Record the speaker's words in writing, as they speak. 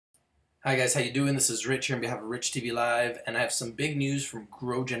Hi guys, how you doing? This is Rich here on behalf of Rich TV Live, and I have some big news from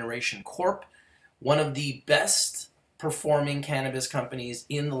Growgeneration Corp, one of the best performing cannabis companies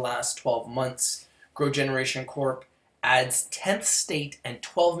in the last 12 months. Growgeneration Corp adds 10th state and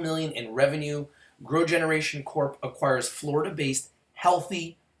 12 million in revenue. Growgeneration Corp acquires Florida-based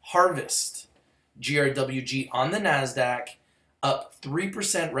Healthy Harvest, GRWG on the NASDAQ, up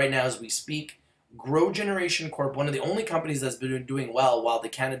 3% right now as we speak. Growgeneration Corp, one of the only companies that's been doing well while the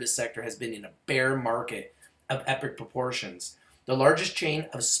cannabis sector has been in a bear market of epic proportions. The largest chain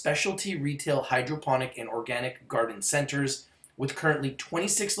of specialty retail hydroponic and organic garden centers, with currently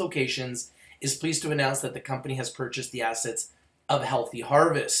 26 locations, is pleased to announce that the company has purchased the assets of Healthy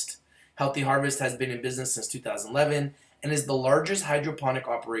Harvest. Healthy Harvest has been in business since 2011 and is the largest hydroponic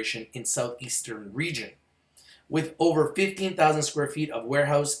operation in southeastern region. With over 15,000 square feet of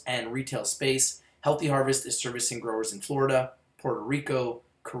warehouse and retail space, Healthy Harvest is servicing growers in Florida, Puerto Rico,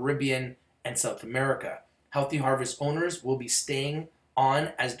 Caribbean, and South America. Healthy Harvest owners will be staying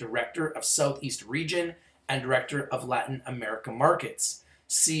on as Director of Southeast Region and Director of Latin America Markets.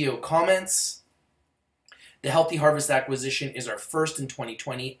 CEO comments: the Healthy Harvest acquisition is our first in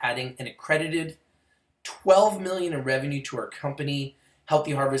 2020, adding an accredited 12 million in revenue to our company.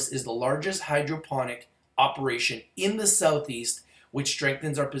 Healthy Harvest is the largest hydroponic operation in the Southeast, which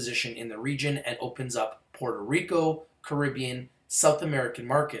strengthens our position in the region and opens up Puerto Rico, Caribbean, South American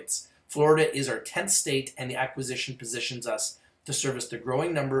markets. Florida is our 10th state, and the acquisition positions us to service the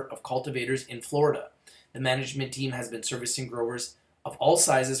growing number of cultivators in Florida. The management team has been servicing growers of all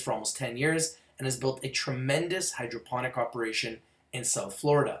sizes for almost 10 years and has built a tremendous hydroponic operation in South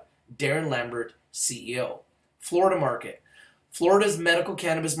Florida. Darren Lampert, CEO. Florida market. Florida's medical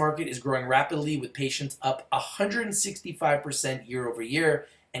cannabis market is growing rapidly, with patients up 165% year over year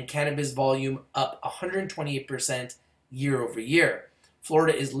and cannabis volume up 128% year over year.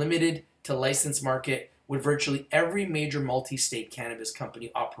 Florida is limited to licensed market, with virtually every major multi-state cannabis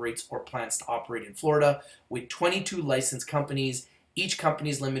company operates or plans to operate in Florida, with 22 licensed companies. Each company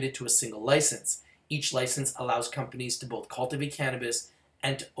is limited to a single license. Each license allows companies to both cultivate cannabis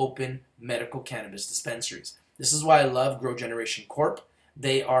and to open medical cannabis dispensaries. This is why I love Growgeneration Corp.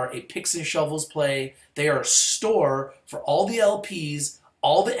 They are a picks and shovels play. They are a store for all the LPs,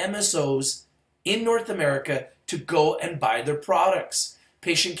 all the MSOs in North America to go and buy their products.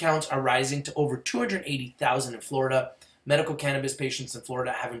 Patient counts are rising to over 280,000 in Florida. Medical cannabis patients in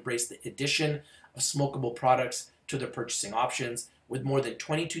Florida have embraced the addition of smokable products to their purchasing options, with more than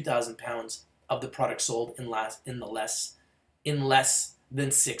 22,000 pounds of the product sold in less than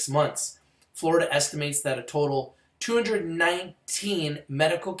 6 months. Florida estimates that a total 2019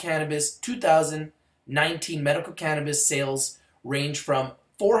 medical cannabis sales range from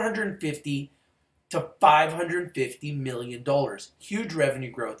 $450 to $550 million. Huge revenue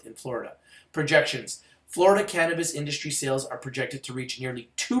growth in Florida. Projections. Florida cannabis industry sales are projected to reach nearly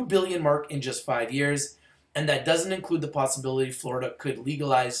 $2 billion mark in just 5 years, and that doesn't include the possibility Florida could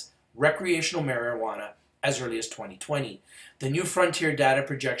legalize recreational marijuana as early as 2020. The New Frontier data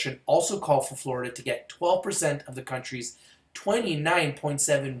projection also called for Florida to get 12% of the country's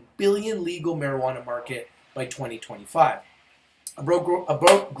 $29.7 billion legal marijuana market by 2025.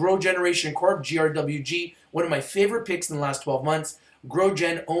 About Growgeneration Corp, GRWG, one of my favorite picks in the last 12 months.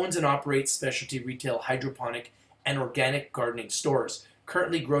 GrowGen owns and operates specialty retail hydroponic and organic gardening stores.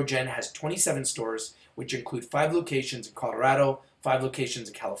 Currently, GrowGen has 27 stores, which include 5 locations in Colorado, 5 locations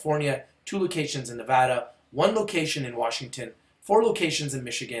in California, 2 locations in Nevada, 1 location in Washington, 4 locations in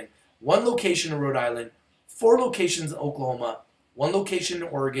Michigan, 1 location in Rhode Island, 4 locations in Oklahoma, 1 location in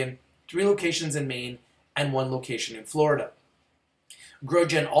Oregon, 3 locations in Maine, and 1 location in Florida.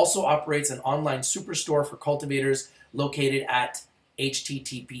 GrowGen also operates an online superstore for cultivators located at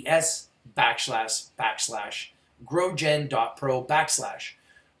https://growgen.pro/.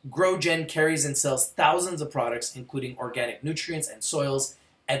 GrowGen carries and sells thousands of products, including organic nutrients and soils,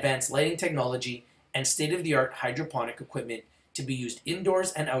 advanced lighting technology, and state-of-the-art hydroponic equipment to be used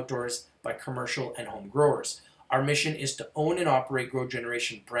indoors and outdoors by commercial and home growers. Our mission is to own and operate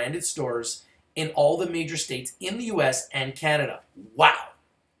Growgeneration branded stores in all the major states in the US and Canada. Wow!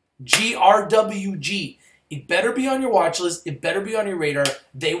 GRWG. It better be on your watch list. It better be on your radar.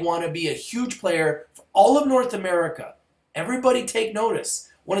 They want to be a huge player for all of North America. Everybody take notice.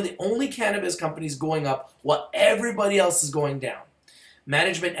 One of the only cannabis companies going up while everybody else is going down.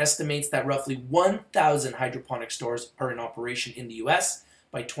 Management estimates that roughly 1,000 hydroponic stores are in operation in the US.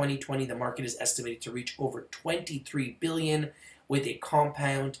 By 2020, the market is estimated to reach over $23 billion with a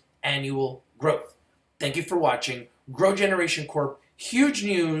compound annual growth. Thank you for watching. Growgeneration Corp. Huge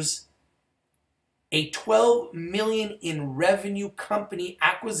news. a $12 million in revenue company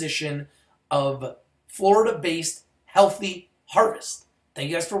acquisition of Florida-based Healthy Harvest. Thank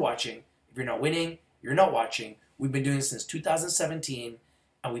you guys for watching. If you're not winning, you're not watching. We've been doing this since 2017,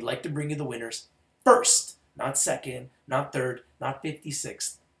 and we'd like to bring you the winners first. Not second, not third, not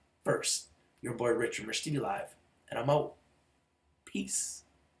 56th. First. Your boy Rich from Rich TV Live, and I'm out. Peace.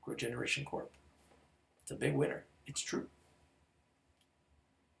 Growgeneration Corp. It's a big winner. It's true.